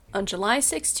On July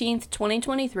 16,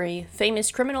 2023, famous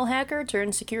criminal hacker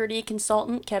turned security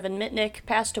consultant Kevin Mitnick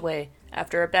passed away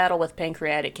after a battle with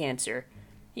pancreatic cancer.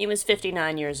 He was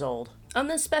 59 years old. On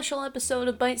this special episode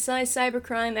of Bite-Sized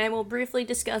Cybercrime, I will briefly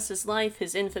discuss his life,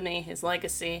 his infamy, his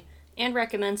legacy, and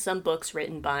recommend some books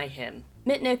written by him.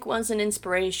 Mitnick was an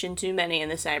inspiration to many in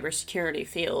the cybersecurity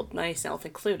field, myself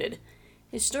included.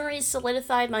 His stories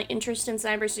solidified my interest in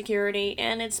cybersecurity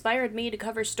and inspired me to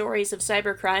cover stories of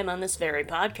cybercrime on this very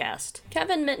podcast.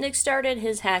 Kevin Mitnick started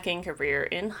his hacking career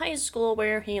in high school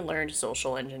where he learned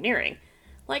social engineering.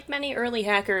 Like many early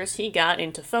hackers, he got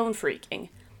into phone phreaking.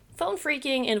 Phone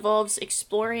phreaking involves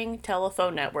exploring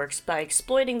telephone networks by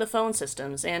exploiting the phone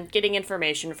systems and getting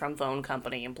information from phone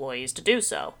company employees to do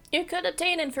so. You could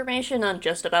obtain information on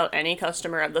just about any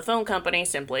customer of the phone company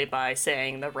simply by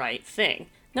saying the right thing.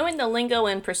 Knowing the lingo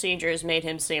and procedures made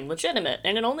him seem legitimate,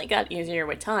 and it only got easier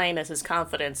with time as his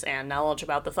confidence and knowledge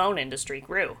about the phone industry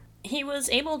grew. He was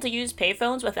able to use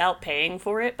payphones without paying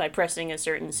for it by pressing a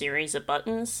certain series of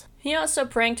buttons. He also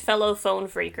pranked fellow phone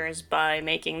phreakers by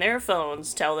making their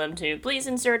phones tell them to please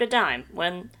insert a dime,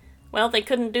 when, well, they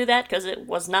couldn't do that because it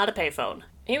was not a payphone.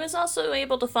 He was also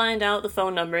able to find out the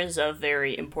phone numbers of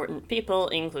very important people,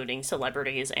 including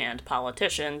celebrities and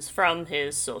politicians, from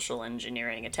his social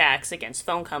engineering attacks against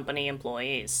phone company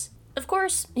employees. Of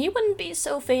course, he wouldn't be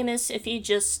so famous if he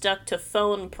just stuck to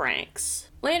phone pranks.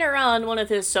 Later on, one of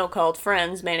his so-called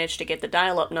friends managed to get the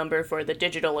dial-up number for the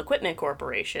Digital Equipment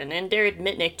Corporation and dared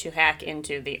Mitnick to hack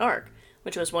into the ARC,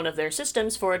 which was one of their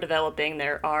systems for developing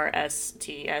their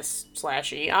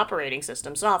RSTS/E operating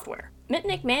system software.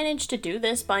 Mitnick managed to do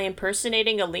this by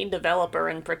impersonating a lead developer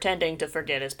and pretending to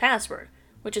forget his password,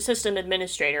 which a system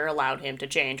administrator allowed him to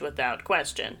change without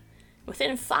question.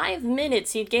 Within 5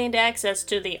 minutes, he'd gained access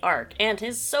to the ARC, and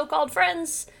his so-called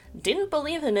friends didn't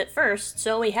believe him at first,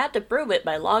 so he had to prove it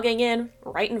by logging in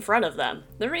right in front of them.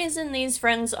 The reason these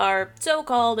friends are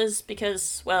so-called is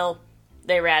because, well,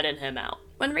 they ratted him out.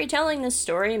 When retelling this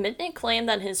story, Mitnick claimed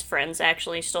that his friends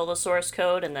actually stole the source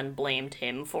code and then blamed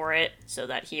him for it, so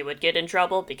that he would get in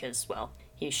trouble because, well,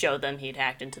 he showed them he'd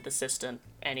hacked into the system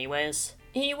anyways.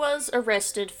 He was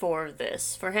arrested for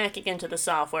this, for hacking into the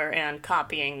software and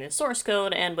copying the source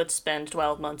code, and would spend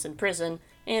 12 months in prison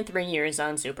and 3 years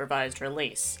on supervised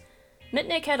release.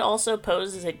 Mitnick had also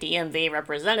posed as a DMV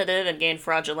representative and gained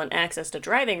fraudulent access to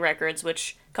driving records,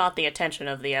 which caught the attention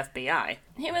of the FBI.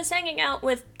 He was hanging out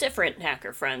with different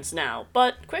hacker friends now,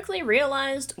 but quickly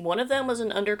realized one of them was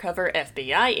an undercover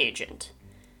FBI agent.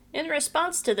 In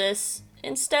response to this,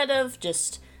 instead of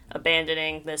just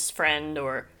abandoning this friend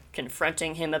or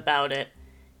confronting him about it,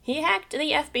 he hacked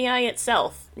the FBI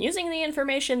itself, using the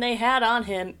information they had on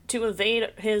him to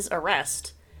evade his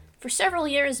arrest. For several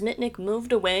years, Mitnick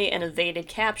moved away and evaded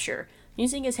capture,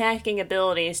 using his hacking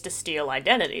abilities to steal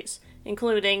identities,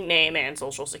 including name and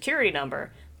social security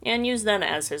number, and use them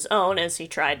as his own as he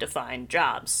tried to find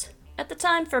jobs. At the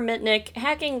time for Mitnick,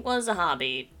 hacking was a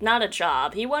hobby, not a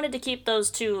job. He wanted to keep those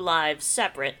two lives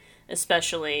separate,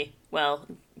 especially, well,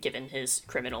 given his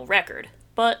criminal record.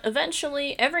 But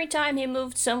eventually, every time he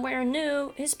moved somewhere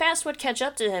new, his past would catch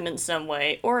up to him in some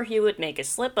way, or he would make a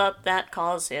slip-up that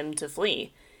caused him to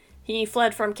flee. He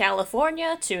fled from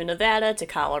California to Nevada to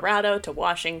Colorado to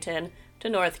Washington to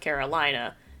North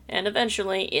Carolina, and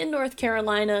eventually, in North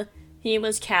Carolina, he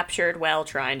was captured while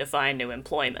trying to find new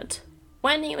employment.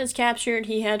 When he was captured,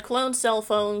 he had cloned cell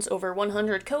phones, over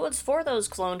 100 codes for those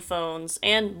cloned phones,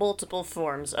 and multiple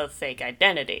forms of fake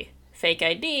identity. Fake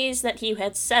IDs that he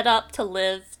had set up to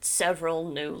live several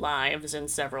new lives in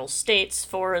several states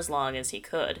for as long as he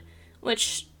could,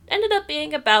 which ended up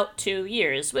being about 2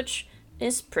 years, which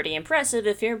is pretty impressive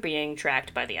if you're being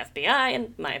tracked by the FBI,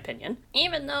 in my opinion.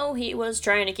 Even though he was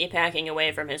trying to keep hacking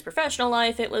away from his professional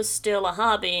life, it was still a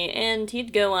hobby, and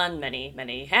he'd go on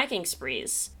many hacking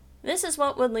sprees. This is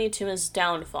what would lead to his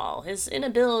downfall, his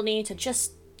inability to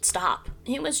just stop.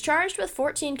 He was charged with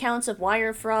 14 counts of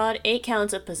wire fraud, 8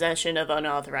 counts of possession of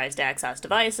unauthorized access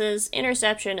devices,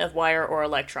 interception of wire or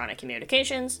electronic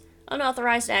communications,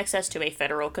 unauthorized access to a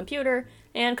federal computer,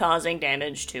 and causing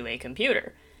damage to a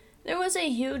computer. There was a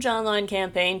huge online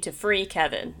campaign to free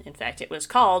Kevin. In fact, it was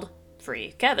called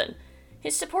Free Kevin.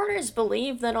 His supporters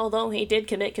believed that although he did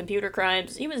commit computer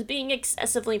crimes, he was being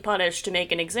excessively punished to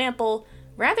make an example,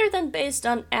 rather than based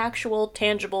on actual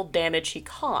tangible damage he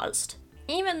caused.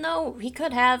 Even though he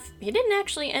didn't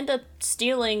actually end up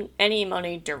stealing any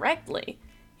money directly.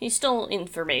 He stole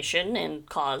information and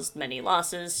caused many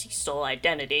losses, he stole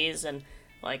identities, and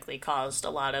likely caused a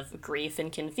lot of grief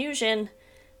and confusion.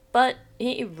 But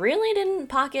he really didn't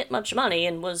pocket much money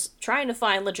and was trying to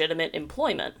find legitimate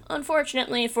employment.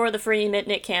 Unfortunately for the Free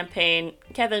Mitnick campaign,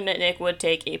 Kevin Mitnick would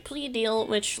take a plea deal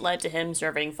which led to him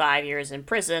serving 5 years in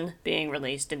prison, being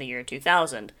released in the year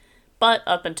 2000. But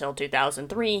up until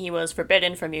 2003, he was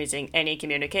forbidden from using any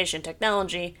communication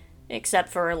technology except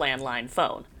for a landline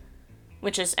phone.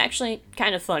 Which is actually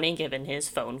kind of funny given his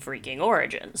phone-freaking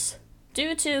origins.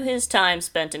 Due to his time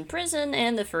spent in prison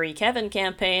and the Free Kevin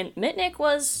campaign, Mitnick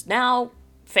was now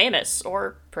famous,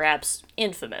 or perhaps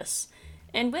infamous.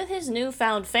 And with his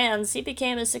newfound fans, he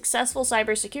became a successful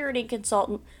cybersecurity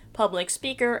consultant, public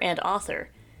speaker, and author.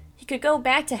 He could go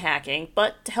back to hacking,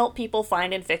 but to help people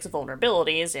find and fix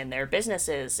vulnerabilities in their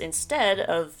businesses instead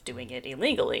of doing it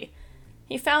illegally.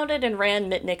 He founded and ran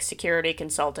Mitnick Security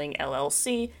Consulting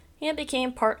LLC and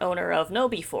became part owner of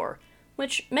KnowBe4,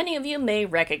 which many of you may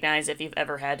recognize if you've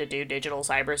ever had to do digital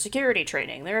cybersecurity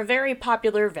training. They're a very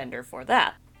popular vendor for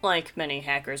that. Like many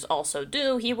hackers also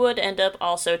do, he would end up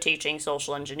also teaching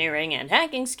social engineering and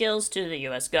hacking skills to the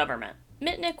US government.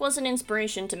 Mitnick was an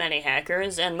inspiration to many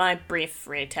hackers, and my brief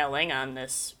retelling on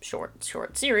this short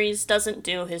series doesn't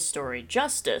do his story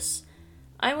justice.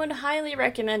 I would highly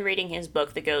recommend reading his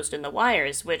book The Ghost in the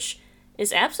Wires, which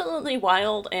is absolutely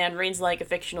wild and reads like a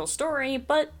fictional story,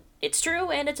 but it's true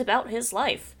and it's about his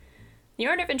life. The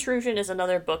Art of Intrusion is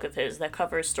another book of his that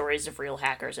covers stories of real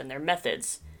hackers and their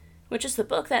methods, which is the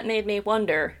book that made me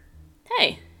wonder,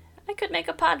 hey, I could make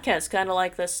a podcast kind of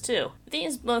like this too.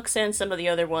 These books and some of the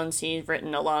other ones he's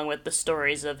written along with the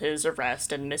stories of his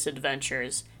arrest and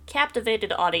misadventures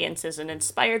captivated audiences and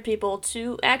inspired people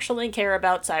to actually care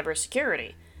about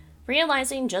cybersecurity,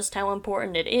 realizing just how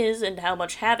important it is and how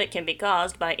much havoc can be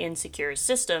caused by insecure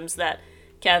systems that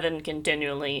Kevin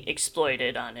continually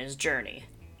exploited on his journey.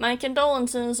 My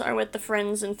condolences are with the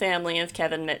friends and family of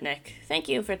Kevin Mitnick. Thank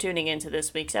you for tuning into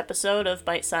this week's episode of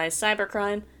Bite-Sized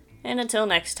Cybercrime, and until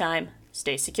next time,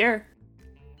 stay secure.